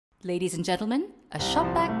Ladies and gentlemen, a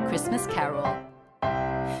Shopback Christmas Carol.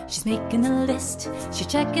 She's making a list, she's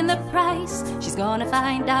checking the price. She's gonna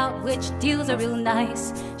find out which deals are real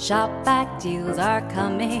nice. Shopback deals are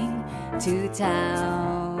coming to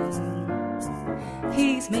town.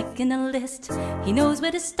 He's making a list, he knows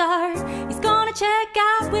where to start. He's gonna check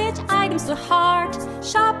out which items to heart.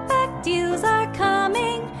 Shopback deals are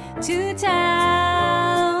coming to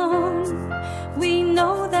town. We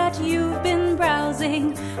know that you've been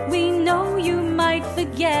browsing, we know you might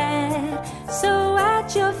forget. So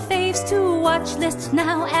add your faves to watch list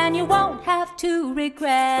now and you won't have to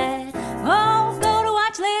regret. Oh, go to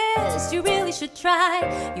watch list, you really should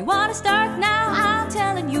try. You wanna start now, I'm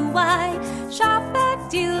telling you why.